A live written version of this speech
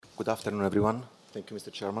Good afternoon, everyone. Thank you,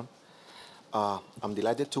 Mr. Chairman. I'm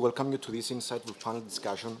delighted to welcome you to this insightful panel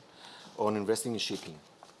discussion on investing in shipping,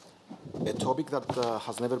 a topic that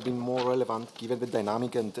has never been more relevant given the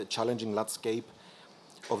dynamic and challenging landscape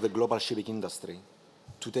of the global shipping industry.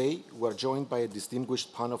 Today, we are joined by a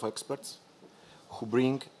distinguished panel of experts who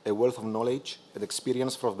bring a wealth of knowledge and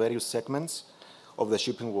experience from various segments of the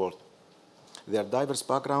shipping world. Their diverse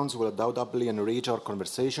backgrounds will undoubtedly enrich our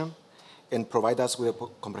conversation and provide us with a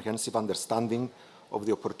comprehensive understanding of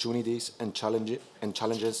the opportunities and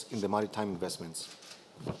challenges in the maritime investments.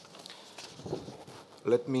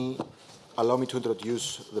 Allow me to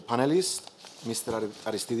introduce the panelists, Mr.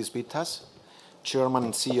 Aristides Pittas, Chairman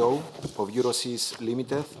and CEO of Euroseas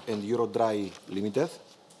Limited and Eurodry Limited,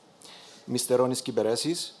 Mr. Ronis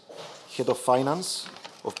Kiberesis, Head of Finance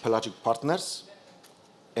of Pelagic Partners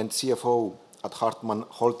and CFO at Hartmann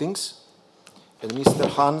Holdings, and Mr.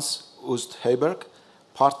 Hans Ust-Heiberg,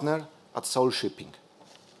 Partner at Soul Shipping.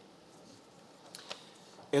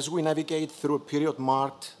 As we navigate through a period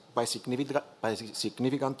marked by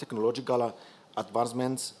significant technological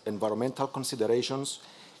advancements, environmental considerations,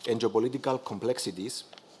 and geopolitical complexities,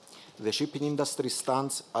 the shipping industry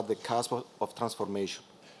stands at the cusp of transformation.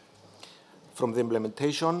 From the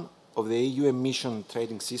implementation of the EU emission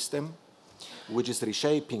trading system, which is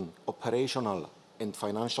reshaping operational and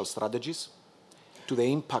financial strategies, to the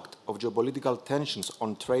impact of geopolitical tensions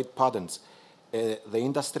on trade patterns, the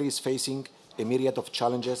industry is facing a myriad of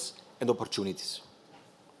challenges and opportunities.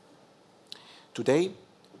 Today,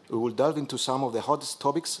 we will delve into some of the hottest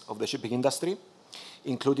topics of the shipping industry,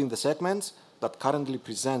 including the segments that currently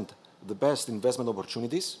present the best investment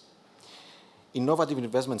opportunities, innovative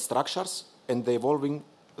investment structures, and the evolving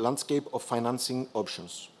landscape of financing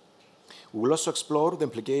options. We will also explore the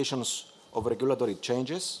implications of regulatory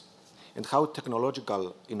changes and how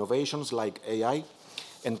technological innovations like AI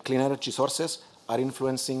and clean energy sources are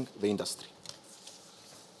influencing the industry.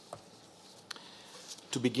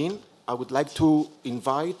 To begin, I would like to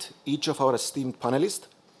invite each of our esteemed panelists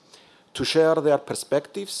to share their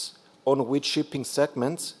perspectives on which shipping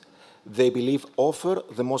segments they believe offer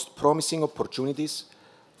the most promising opportunities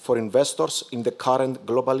for investors in the current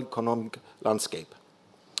global economic landscape.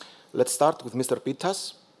 Let's start with Mr.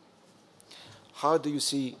 Pittas. How do you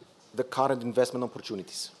see the current investment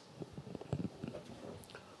opportunities?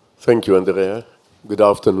 Thank you, Andrea. Good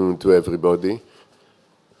afternoon to everybody.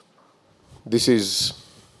 This is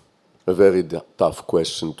a very tough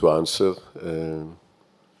question to answer.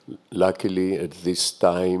 Luckily, at this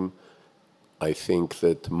time, I think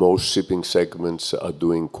that most shipping segments are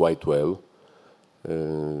doing quite well,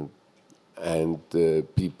 and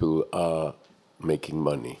people are making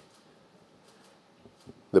money.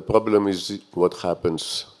 The problem is what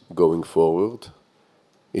happens going forward.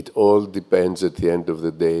 It all depends at the end of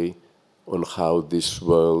the day on how this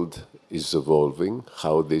world is evolving,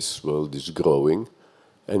 how this world is growing,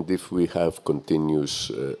 and if we have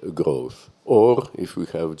continuous growth, or if we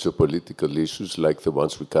have geopolitical issues like the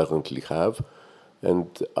ones we currently have, and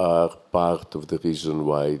are part of the reason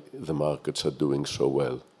why the markets are doing so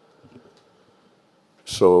well.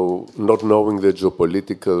 So not knowing the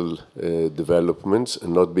geopolitical developments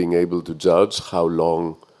and not being able to judge how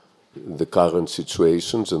long the current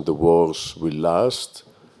situations and the wars will last,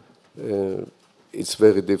 it's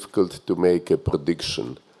very difficult to make a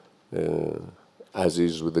prediction, as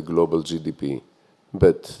is with the global GDP.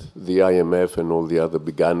 But the IMF and all the other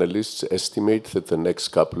big analysts estimate that the next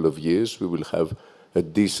couple of years we will have a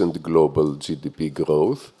decent global GDP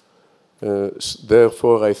growth.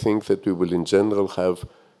 Therefore, I think that we will in general have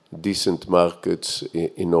decent markets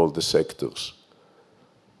in all the sectors.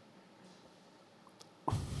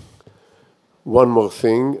 One more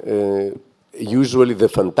thing, usually the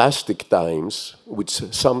fantastic times, which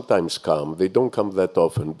sometimes come, they don't come that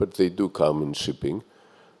often, but they do come in shipping.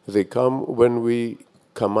 They come when we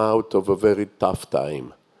come out of a very tough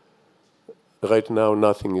time. Right now,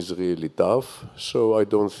 nothing is really tough, so I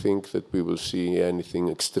don't think that we will see anything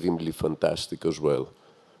extremely fantastic as well.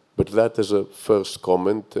 But that is a first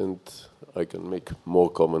comment, and I can make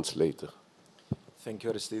more comments later. Thank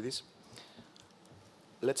you, Aristides.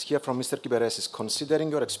 Let's hear from Mr. Kiberesis.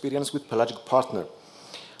 Considering your experience with Pelagic Partner,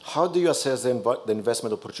 how do you assess the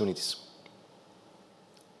investment opportunities?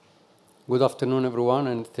 Good afternoon, everyone,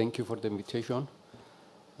 and thank you for the invitation.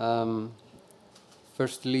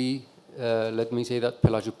 Firstly, let me say that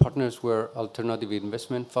Pelagic Partners were alternative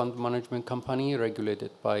investment fund management company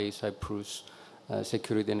regulated by Cyprus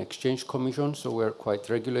Security and Exchange Commission, so we're quite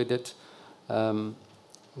regulated.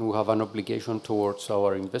 We have an obligation towards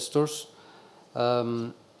our investors.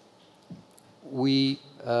 We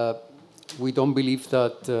We don't believe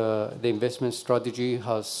that the investment strategy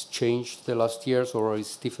has changed the last years or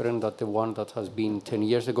is different than the one that has been 10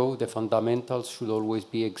 years ago. The fundamentals should always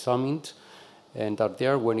be examined and are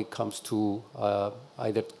there when it comes to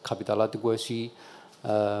either capital adequacy,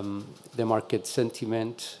 the market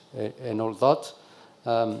sentiment, and all that.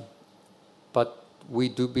 But we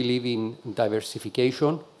do believe in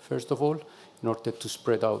diversification, first of all, in order to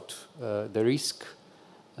spread out the risk,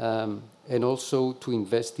 and also to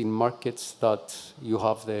invest in markets that you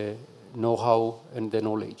have the know-how and the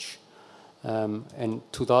knowledge. And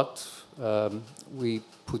to that, we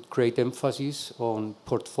put great emphasis on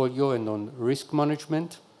portfolio and on risk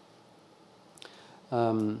management.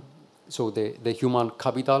 So the human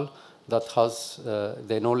capital that has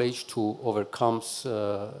the knowledge to overcome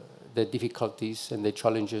the difficulties and the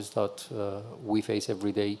challenges that we face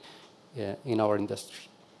every day in our industry.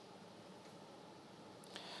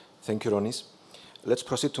 Thank you, Ronis. Let's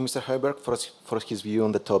proceed to Mr. Heiberg for his view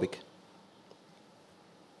on the topic.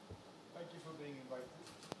 Thank you for being invited.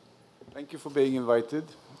 Thank you for being invited.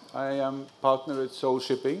 I am partner at Soul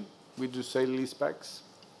Shipping. We do sale leasebacks.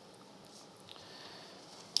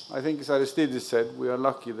 I think, as Aristides said, we are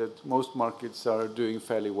lucky that most markets are doing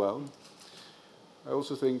fairly well. I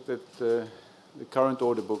also think that the current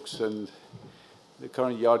order books and the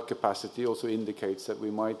current yard capacity also indicates that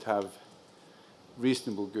we might have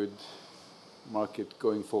reasonable good market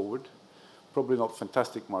going forward. Probably not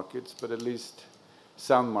fantastic markets, but at least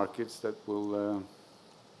sound markets that will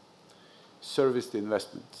service the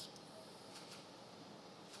investments.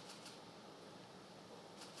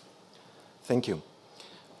 Thank you.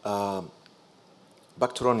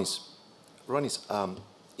 Back to Ronis. Ronis,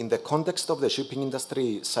 in the context of the shipping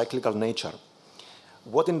industry cyclical nature,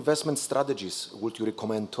 what investment strategies would you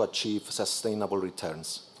recommend to achieve sustainable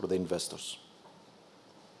returns for the investors?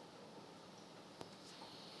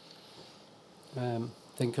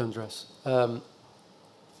 Thank you, Andreas. So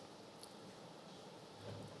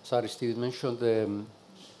Aristides mentioned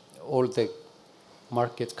all the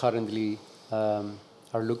markets currently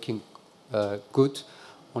are looking good.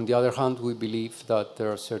 On the other hand, we believe that there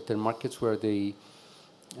are certain markets where the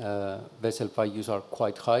vessel values are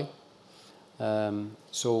quite high.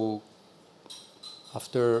 So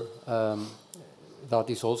after that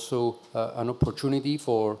is also an opportunity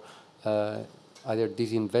for either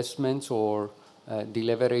disinvestments or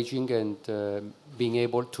deleveraging and being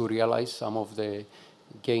able to realize some of the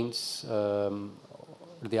gains,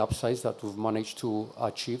 the upsides that we've managed to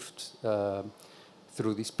achieve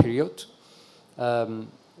through this period.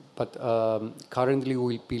 But currently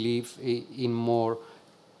we believe in more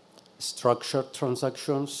structured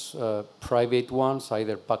transactions, private ones,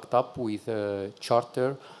 either backed up with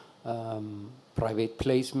charter, private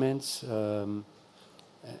placements,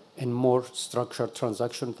 and more structured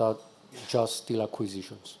transactions than just deal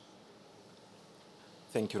acquisitions.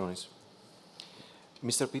 Thank you, Ronis.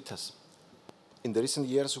 Mr. Pittas, in the recent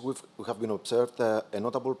years, we have been observed a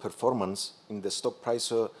notable performance in the stock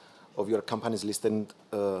price of your companies listed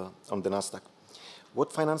on the Nasdaq.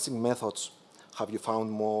 What financing methods have you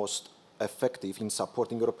found most effective in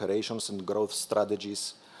supporting your operations and growth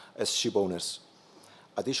strategies as ship owners?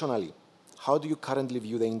 Additionally, how do you currently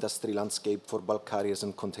view the industry landscape for bulk carriers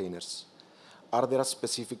and containers? Are there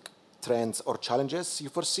specific trends or challenges you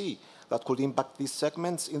foresee that could impact these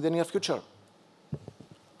segments in the near future?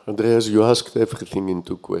 Andreas, you asked everything in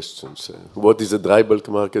two questions. What is the dry bulk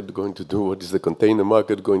market going to do? What is the container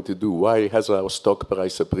market going to do? Why has our stock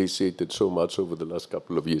price appreciated so much over the last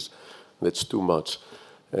couple of years? That's too much.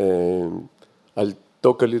 I'll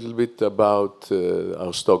talk a little bit about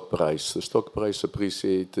our stock price. The stock price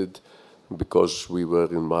appreciated because we were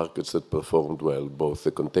in markets that performed well, both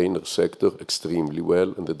the container sector extremely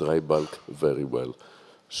well and the dry bulk very well.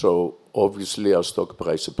 So obviously our stock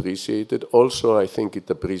price appreciated. Also, I think it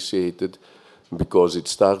appreciated because it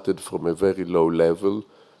started from a very low level.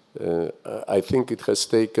 I think it has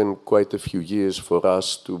taken quite a few years for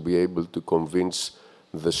us to be able to convince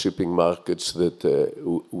the shipping markets that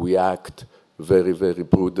we act very, very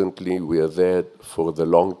prudently. We are there for the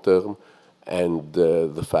long term. And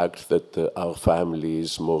the fact that our family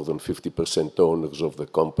is more than 50% owners of the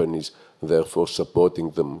companies, therefore supporting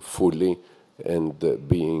them fully and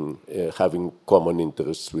having common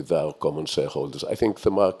interests with our common shareholders. I think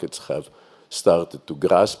the markets have started to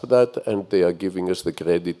grasp that, and they are giving us the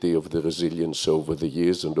credit of the resilience over the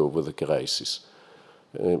years and over the crisis.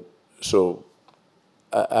 So,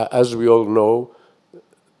 as we all know,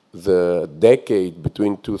 the decade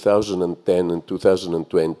between 2010 and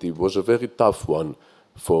 2020 was a very tough one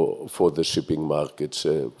for the shipping markets,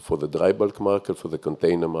 for the dry bulk market, for the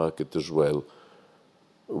container market as well.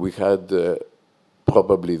 we had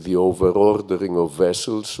probably the over-ordering of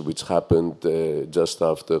vessels, which happened just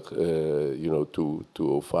after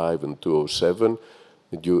 2005 and 2007,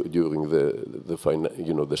 during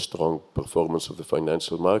the strong performance of the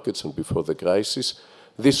financial markets and before the crisis.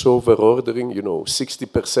 This over-ordering,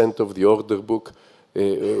 60% of the order book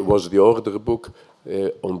was the order book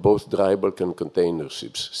on both dry bulk and container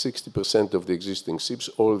ships. 60% of the existing ships,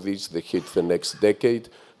 all these, they hit the next decade.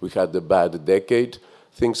 We had a bad decade.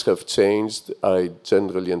 Things have changed. I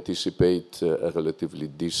generally anticipate a relatively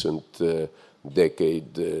decent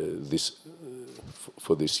decade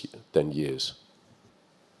for this 10 years.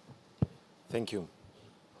 Thank you.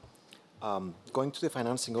 Going to the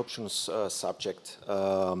financing options subject,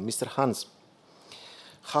 Mr. Hans,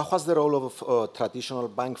 how has the role of traditional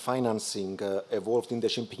bank financing evolved in the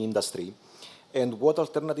shipping industry, and what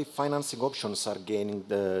alternative financing options are gaining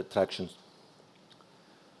the traction?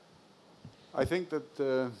 I think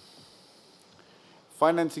that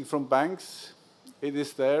financing from banks, it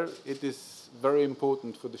is there. It is very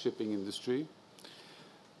important for the shipping industry.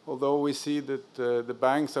 Although we see that the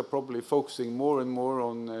banks are probably focusing more and more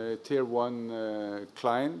on tier one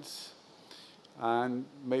clients and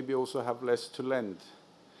maybe also have less to lend.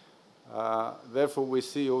 Therefore, we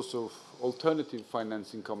see also alternative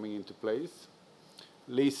financing coming into place,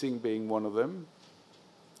 leasing being one of them.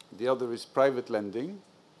 The other is private lending.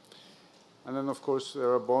 And then, of course, there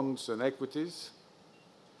are bonds and equities.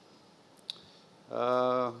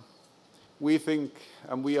 We think,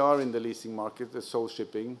 and we are in the leasing market, the sole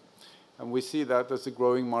shipping, and we see that as a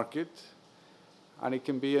growing market, and it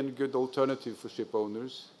can be a good alternative for ship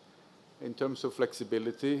owners in terms of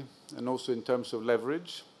flexibility and also in terms of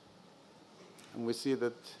leverage. And we see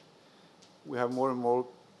that we have more and more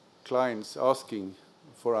clients asking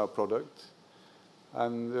for our product,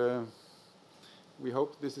 and we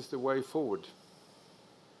hope this is the way forward.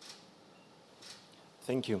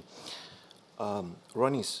 Thank you.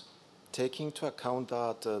 Ronis, taking into account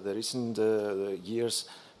that the recent years,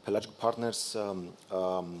 pelagic partners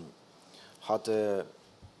had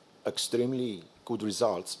extremely good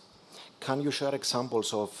results, can you share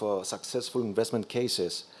examples of successful investment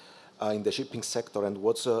cases in the shipping sector, and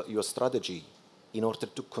what's your strategy in order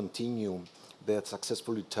to continue the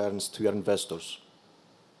successful returns to your investors?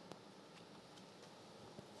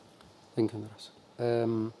 Thank you,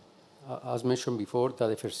 Andras. As mentioned before, the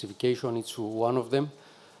diversification is one of them.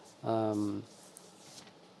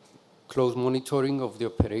 Close monitoring of the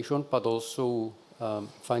operation, but also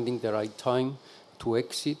finding the right time to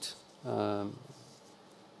exit.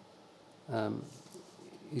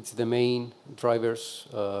 It's the main drivers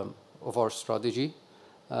of our strategy.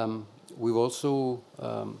 We've also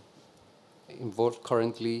involved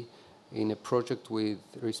currently in a project with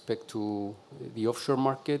respect to the offshore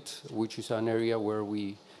market, which is an area where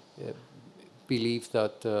we believe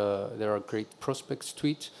that there are great prospects to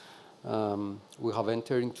it. We have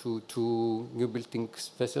entered into 2 new building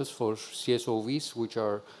vessels for CSOVs, which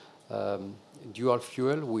are dual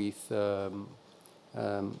fuel with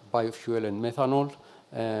biofuel and methanol,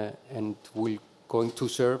 and will going to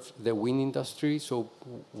serve the wind industry. So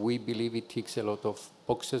we believe it ticks a lot of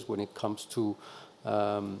boxes when it comes to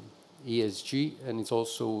ESG, and it's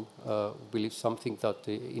also believe something that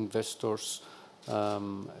the investors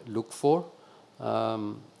look for.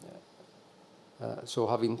 So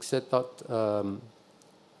having said that,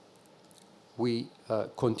 we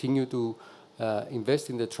continue to invest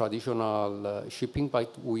in the traditional shipping,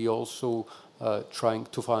 but we also trying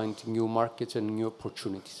to find new markets and new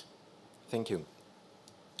opportunities. Thank you.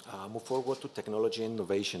 Move forward to technology and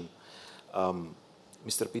innovation.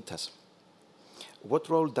 Mr. Pittas, what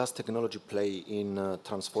role does technology play in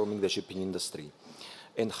transforming the shipping industry,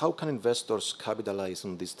 and how can investors capitalize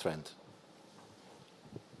on this trend?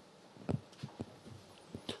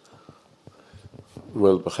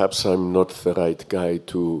 Well, perhaps I'm not the right guy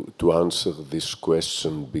to answer this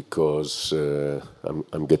question, because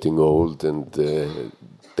I'm getting old and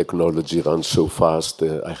technology runs so fast.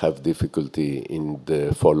 I have difficulty in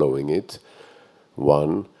following it,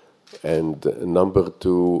 one. And number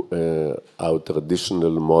two, our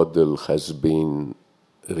traditional model has been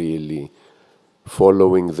really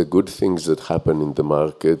following the good things that happen in the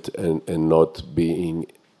market and not being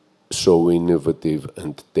so innovative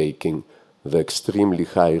and taking the extremely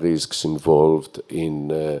high risks involved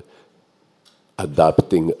in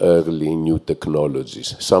adapting early new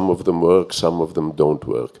technologies. Some of them work, some of them don't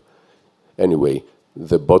work. Anyway,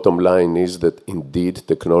 the bottom line is that indeed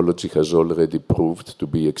technology has already proved to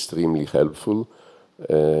be extremely helpful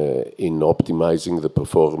in optimizing the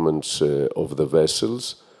performance of the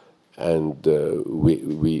vessels, and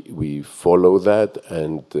we follow that,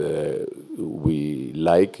 and we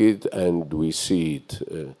like it, and we see it.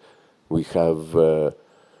 We have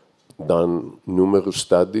done numerous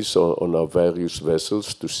studies on our various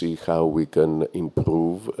vessels to see how we can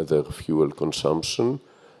improve their fuel consumption.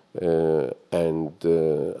 And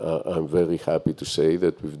I'm very happy to say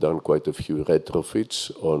that we've done quite a few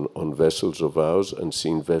retrofits on vessels of ours and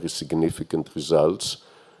seen very significant results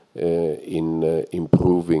in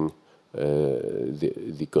improving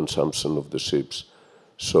the consumption of the ships.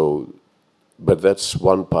 So, but that's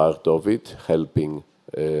one part of it, helping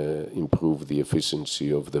improve the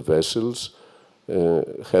efficiency of the vessels,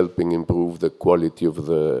 helping improve the quality of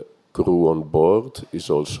the crew on board is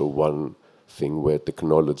also one thing where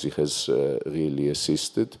technology has really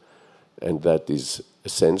assisted, and that is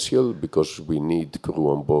essential because we need crew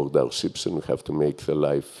on board our ships and we have to make their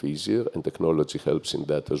life easier, and technology helps in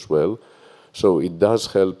that as well. So it does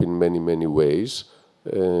help in many, many ways.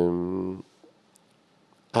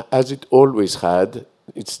 As it always had,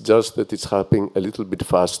 it's just that it's happening a little bit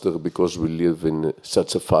faster because we live in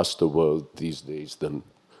such a faster world these days than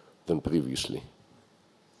previously.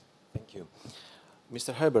 Thank you.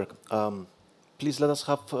 Mr. Herberg, please let us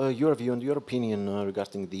have your view and your opinion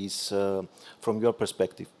regarding this from your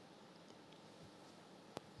perspective.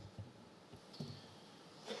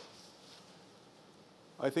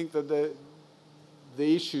 I think that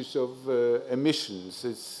the issues of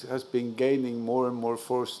emissions has been gaining more and more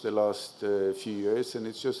force the last few years, and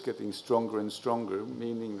it's just getting stronger and stronger,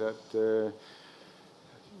 meaning that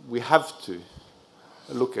we have to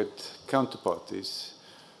look at counterparties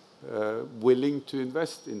willing to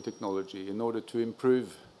invest in technology in order to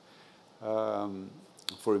improve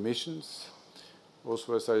for emissions.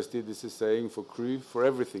 Also, as Aristides is saying, for crew, for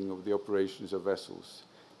everything of the operations of vessels.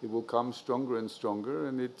 It will come stronger and stronger,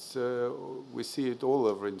 and it's we see it all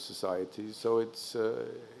over in society. So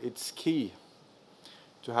it's key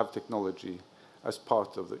to have technology as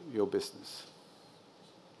part of your business.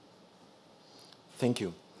 Thank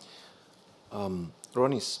you.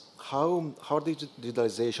 Ronis, how are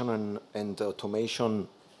digitalization and automation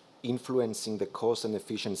influencing the cost and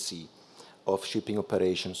efficiency of shipping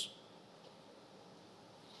operations?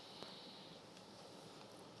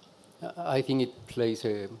 I think it plays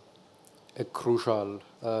a crucial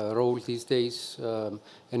role these days, and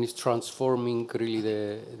it's transforming really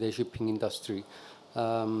the shipping industry.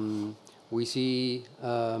 We see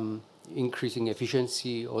increasing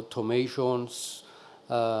efficiency, automations,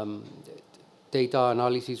 data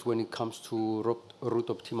analysis when it comes to route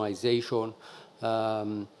optimization,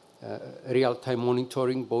 real-time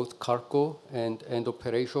monitoring, both cargo and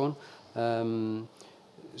operation.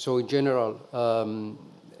 So in general,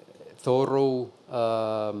 thorough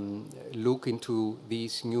look into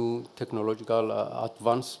these new technological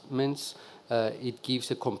advancements, it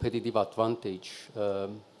gives a competitive advantage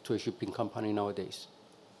to a shipping company nowadays.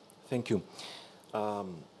 Thank you.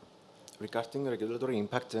 Regarding regulatory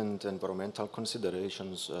impact and environmental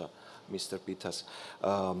considerations, Mr. Pittas,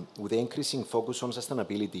 with the increasing focus on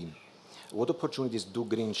sustainability, what opportunities do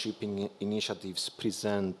green shipping initiatives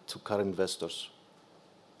present to car investors?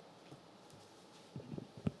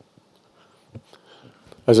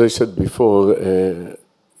 As I said before,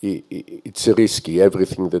 it's risky.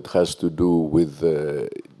 Everything that has to do with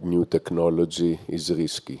new technology is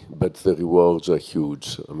risky, but the rewards are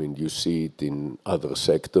huge. I mean, you see it in other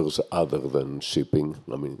sectors other than shipping.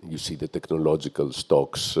 I mean, you see the technological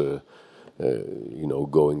stocks,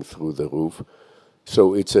 going through the roof.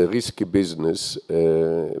 So it's a risky business,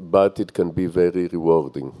 but it can be very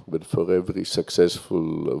rewarding. But for every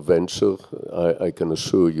successful venture, I can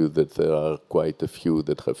assure you that there are quite a few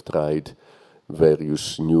that have tried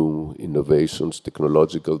various new innovations,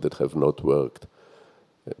 technological, that have not worked.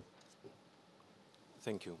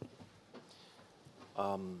 Thank you.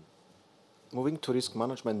 Moving to risk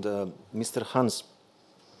management, Mr. Hans,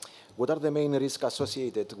 what are the main risks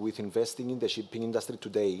associated with investing in the shipping industry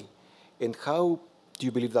today, and how do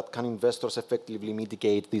you believe that can investors effectively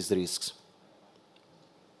mitigate these risks?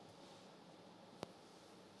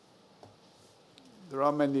 There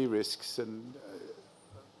are many risks, and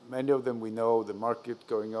many of them we know, the market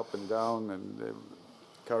going up and down, and the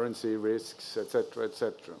currency risks, etc.,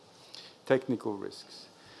 technical risks.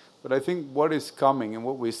 But I think what is coming and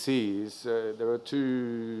what we see is there are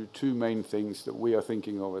two main things that we are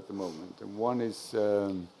thinking of at the moment. And one is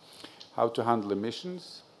how to handle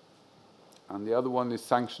emissions, and the other one is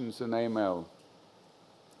sanctions and AML.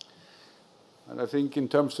 And I think in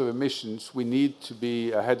terms of emissions, we need to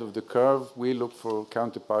be ahead of the curve. We look for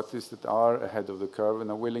counterparties that are ahead of the curve and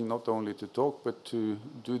are willing not only to talk, but to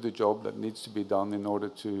do the job that needs to be done in order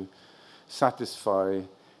to satisfy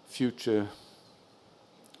future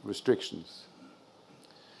restrictions.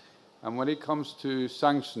 And when it comes to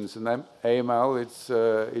sanctions and AML,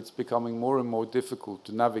 it's becoming more and more difficult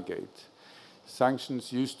to navigate.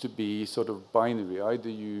 Sanctions used to be sort of binary. Either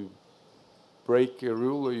you break a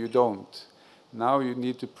rule or you don't. Now you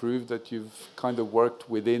need to prove that you've kind of worked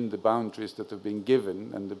within the boundaries that have been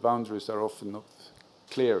given, and the boundaries are often not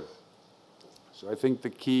clear. So I think the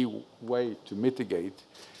key way to mitigate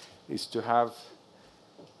is to have,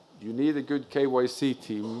 you need a good KYC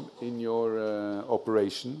team in your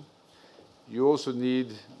operation. You also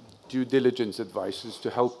need due diligence advisors to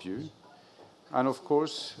help you. And of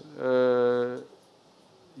course,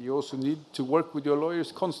 you also need to work with your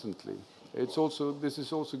lawyers constantly. This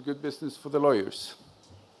is also good business for the lawyers.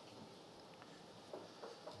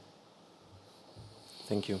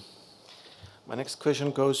 Thank you. My next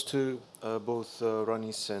question goes to both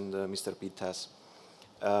Ronis and Mr. Pittas.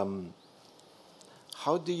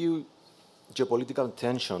 How do you geopolitical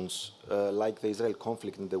tensions like the Israel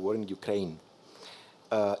conflict and the war in Ukraine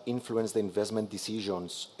influence the investment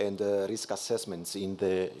decisions and risk assessments in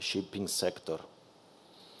the shipping sector?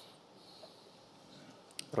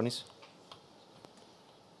 Ronis?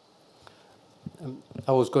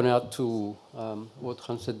 I was going to add to what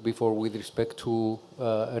Hans said before with respect to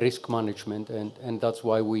risk management, and that's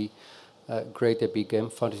why we create a big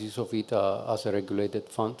emphasis of it as a regulated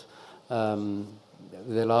fund.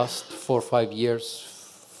 The last 4 or 5 years,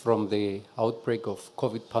 from the outbreak of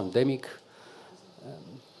COVID pandemic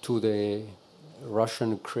to the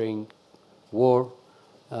Russian-Ukraine war,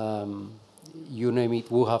 you name it,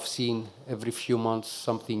 we have seen every few months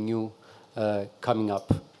something new coming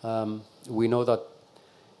up. We know that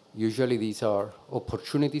usually these are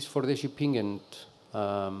opportunities for the shipping and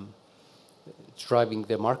driving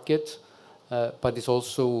the market, but it's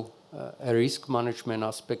also a risk management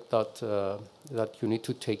aspect that you need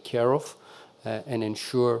to take care of and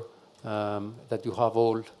ensure that you have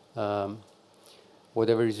all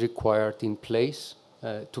whatever is required in place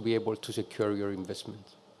to be able to secure your investment.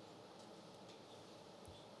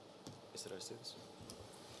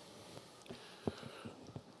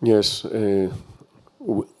 Yes.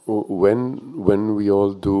 When we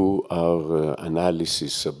all do our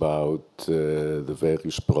analysis about the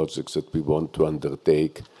various projects that we want to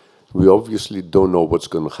undertake, we obviously don't know what's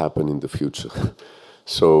going to happen in the future.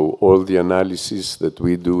 So all the analysis that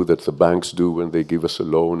we do, that the banks do when they give us a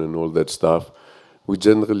loan and all that stuff, we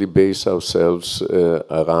generally base ourselves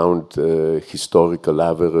around historical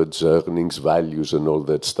average earnings, values, and all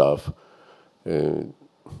that stuff.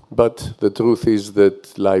 But the truth is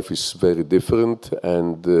that life is very different,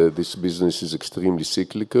 and this business is extremely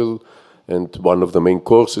cyclical. And one of the main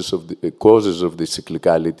causes of the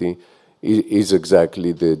cyclicality is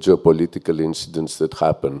exactly the geopolitical incidents that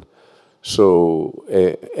happen. So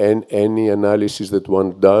any analysis that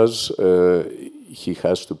one does, he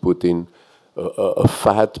has to put in a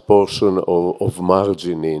fat portion of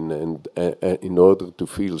margin in order to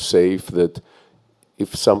feel safe that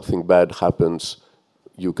if something bad happens,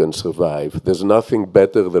 you can survive. There's nothing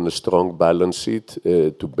better than a strong balance sheet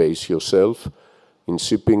to base yourself. In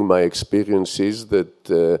shipping, my experience is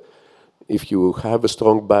that if you have a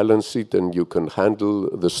strong balance sheet and you can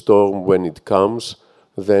handle the storm when it comes,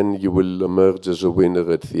 then you will emerge as a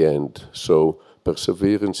winner at the end. So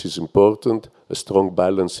perseverance is important. A strong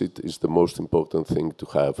balance sheet is the most important thing to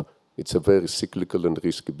have. It's a very cyclical and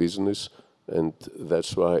risky business, and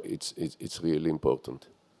that's why it's really important.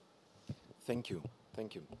 Thank you.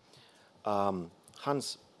 Thank you.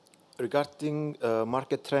 Hans, regarding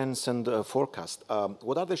market trends and forecast,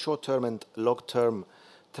 what are the short-term and long-term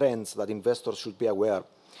trends that investors should be aware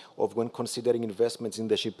of when considering investments in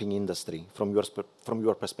the shipping industry from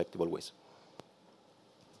your perspective always?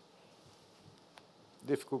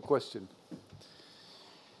 Difficult question.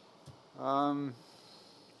 I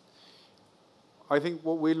think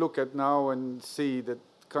what we look at now and see that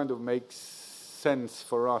kind of makes sense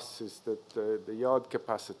for us is that the yard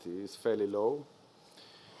capacity is fairly low.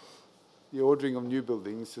 The ordering of new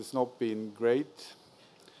buildings has not been great,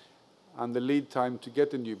 and the lead time to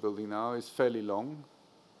get a new building now is fairly long.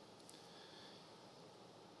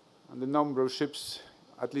 And the number of ships,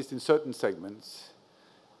 at least in certain segments,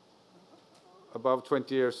 above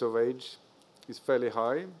 20 years of age is fairly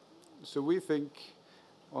high. So we think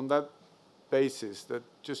on that basis that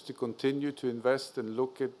just to continue to invest and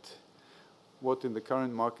look at what in the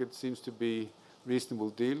current market seems to be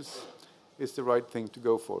reasonable deals is the right thing to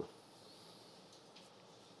go for.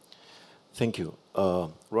 Thank you.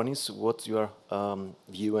 Ronis, what's your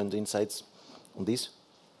view and insights on this?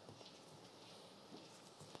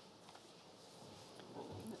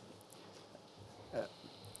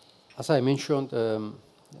 As I mentioned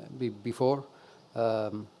before,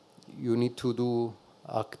 you need to do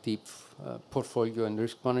active portfolio and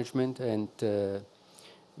risk management, and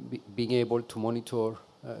being able to monitor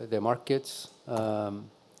the markets,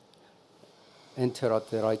 enter at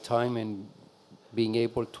the right time, and being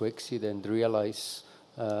able to exit and realize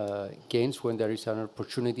gains when there is an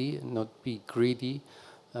opportunity, and not be greedy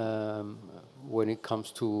when it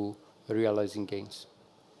comes to realizing gains.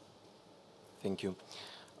 Thank you.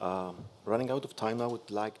 Running out of time, I would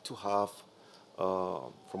like to have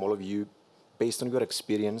from all of you, based on your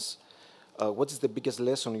experience, what is the biggest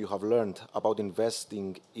lesson you have learned about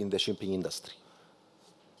investing in the shipping industry?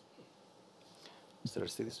 Mr.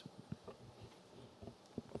 Aristides?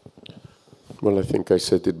 Well, I think I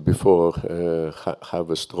said it before,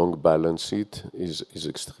 have a strong balance sheet is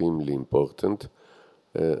extremely important.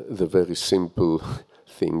 The very simple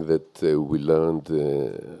thing that we learned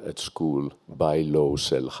at school, buy low,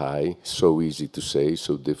 sell high, so easy to say,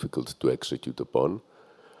 so difficult to execute upon.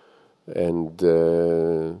 And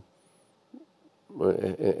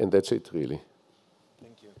that's it, really.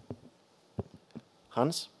 Thank you.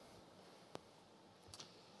 Hans?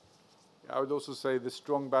 I would also say the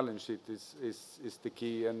strong balance sheet is the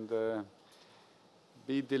key, and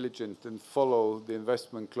be diligent and follow the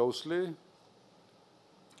investment closely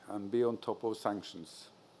and be on top of sanctions.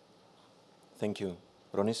 Thank you.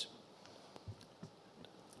 Ronis?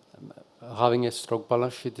 Having a strong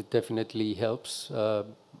balance sheet, it definitely helps.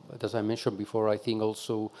 But as I mentioned before, I think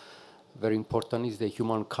also very important is the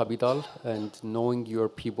human capital, and knowing your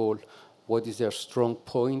people, what is their strong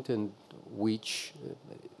point, and which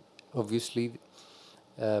obviously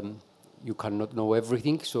you cannot know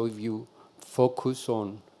everything. So if you focus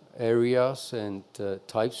on areas and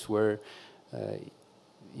types where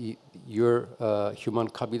your human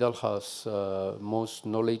capital has most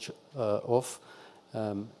knowledge of,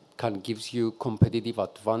 can gives you competitive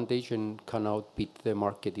advantage and can outbid the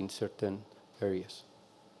market in certain areas.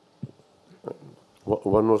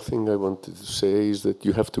 One more thing I wanted to say is that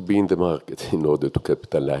you have to be in the market in order to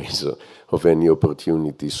capitalize of any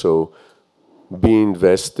opportunity. So be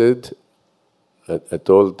invested at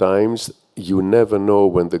all times. You never know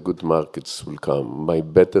when the good markets will come. My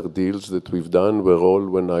better deals that we've done were all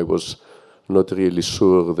when I was not really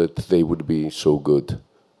sure that they would be so good.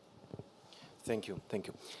 Thank you. Thank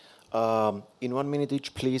you. In 1 minute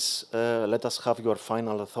each, please let us have your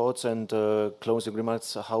final thoughts and closing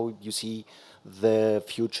remarks, how you see the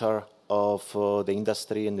future of the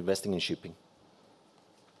industry and investing in shipping.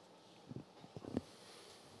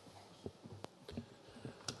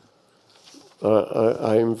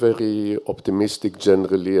 I'm very optimistic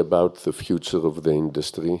generally about the future of the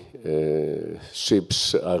industry.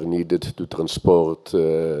 Ships are needed to transport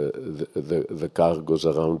the cargoes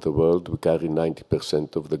around the world. We carry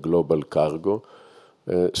 90% of the global cargo.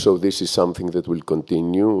 So this is something that will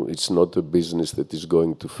continue. It's not a business that is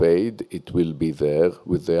going to fade. It will be there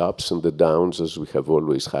with the ups and the downs as we have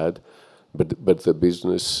always had. But the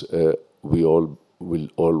business will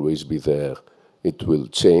always be there. It will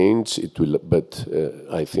change, but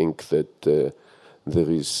I think that there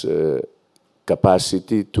is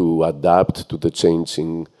capacity to adapt to the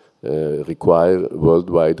changing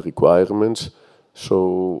worldwide requirements.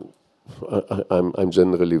 So I'm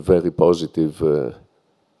generally very positive,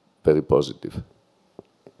 very positive.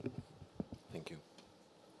 Thank you.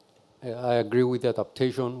 I agree with the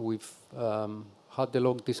adaptation. We've had the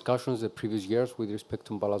long discussions the previous years with respect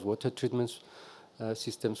to ballast water treatments.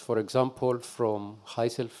 Systems, for example, from high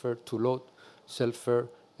sulfur to low sulfur,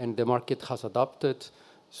 and the market has adapted.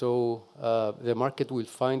 So the market will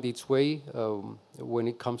find its way when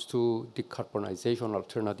it comes to decarbonization,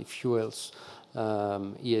 alternative fuels,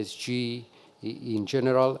 ESG in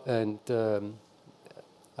general. And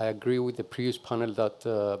I agree with the previous panel that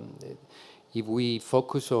if we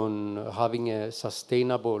focus on having a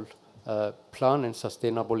sustainable plan and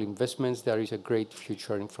sustainable investments, there is a great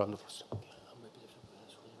future in front of us.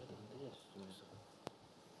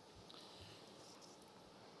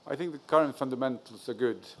 I think the current fundamentals are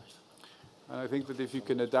good. And I think that if you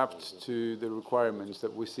can adapt to the requirements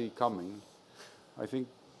that we see coming, I think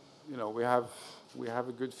we have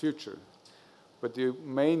a good future. But the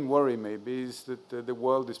main worry maybe is that the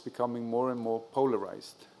world is becoming more and more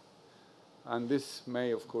polarized. And this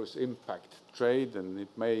may, of course, impact trade, and it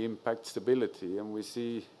may impact stability. And we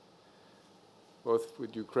see, both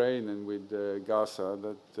with Ukraine and with Gaza,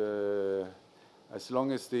 that as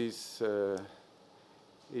long as these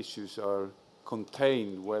issues are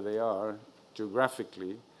contained where they are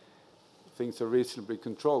geographically, things are reasonably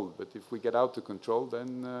controlled. But if we get out of control,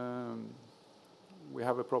 then we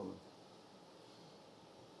have a problem.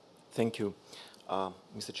 Thank you.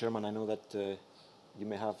 Mr. Chairman, I know that you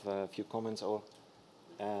may have a few comments or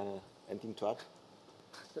anything to add.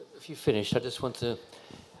 If you finish, I just want to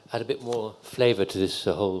add a bit more flavour to this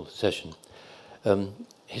whole session.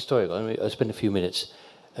 Historical, I'll spend a few minutes.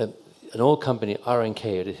 An old company,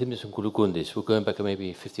 RNK, the Himnis and Gulugundis, we're going back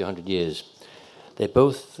maybe 50, 100 years.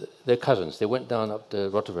 They're cousins. They went down up to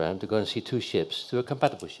Rotterdam to go and see two ships. They were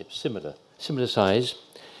compatible ships, similar size.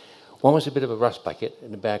 One was a bit of a rust bucket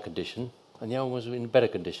in a bad condition, and the other one was in better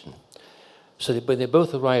condition. So when they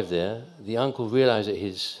both arrived there, the uncle realized that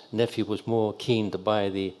his nephew was more keen to buy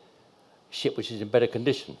the ship which is in better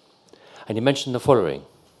condition. And he mentioned the following.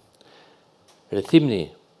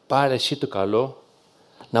 Ρεθύμνη, πάρε εσύ το καλό,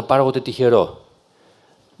 να πάρω εγώ το τυχερό.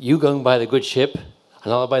 You go and buy the good ship,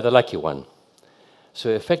 and I'll buy the lucky one. So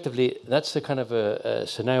effectively, that's the kind of a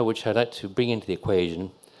scenario which I'd like to bring into the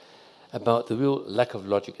equation about the real lack of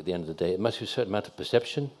logic at the end of the day. It must be a certain amount of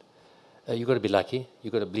perception. You've got to be lucky.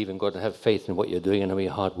 You've got to believe in God and have faith in what you're doing and be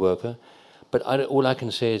a hard worker. But all I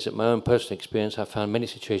can say is that my own personal experience, I've found many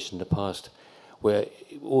situations in the past where,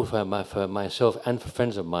 all for myself and for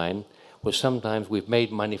friends of mine, where sometimes we've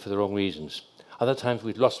made money for the wrong reasons. Other times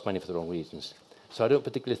we've lost money for the wrong reasons. So I don't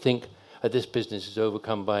particularly think that this business is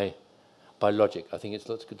overcome by logic. I think it's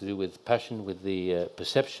lots to do with passion, with the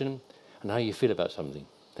perception, and how you feel about something.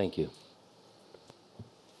 Thank you.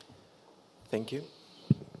 Thank you.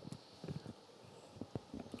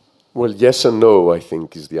 Well, yes and no, I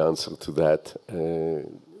think, is the answer to that.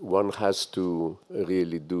 One has to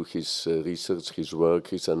really do his research, his work,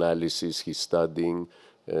 his analysis, his studying,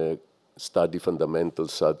 study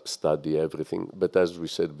fundamentals, study everything. But as we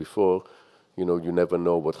said before, you know, you never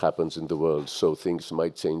know what happens in the world, so things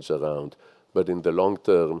might change around. But in the long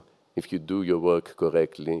term, if you do your work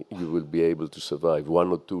correctly, you will be able to survive. One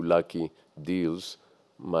or two lucky deals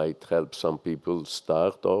might help some people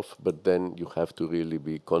start off, but then you have to really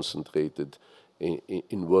be concentrated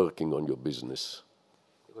in working on your business.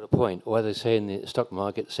 You've got a point. Or as they say in the stock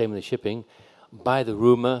market, same in the shipping, buy the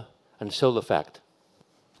rumor and sell the fact.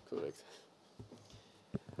 Correct.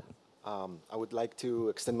 I would like to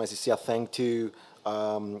extend my sincere thanks to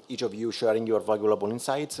each of you sharing your valuable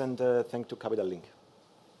insights, and thank to Capital Link.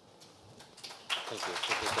 Thank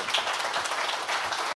you.